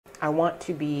I want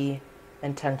to be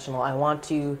intentional. I want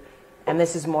to, and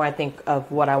this is more, I think,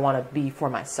 of what I want to be for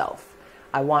myself.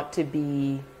 I want to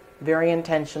be very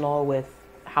intentional with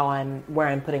where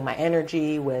I'm putting my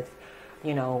energy, with,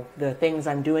 you know, the things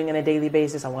I'm doing on a daily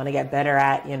basis. I want to get better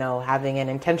at, you know, having an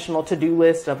intentional to-do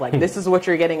list of like, this is what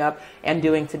you're getting up and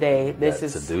doing today. This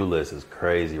is to-do list is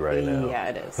crazy right now. Yeah,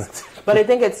 it is. But I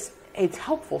think it's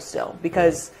helpful still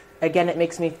because, again, it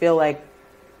makes me feel like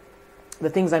the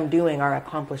things I'm doing are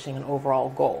accomplishing an overall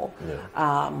goal.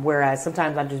 Yeah. Whereas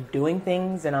sometimes I'm just doing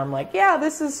things and I'm like, yeah,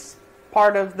 this is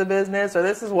part of the business or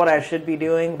this is what I should be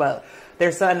doing. But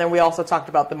and then we also talked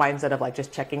about the mindset of like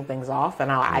just checking things off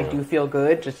and how I do feel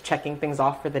good just checking things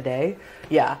off for the day.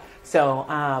 Yeah. So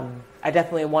I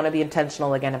definitely want to be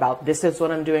intentional again about this is what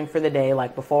I'm doing for the day.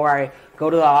 Like before I go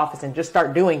to the office and just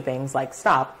start doing things, like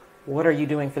stop. What are you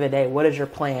doing for the day? What is your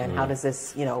plan? How does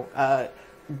this, you know,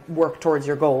 work towards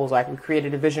your goals? Like we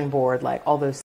created a vision board, like all those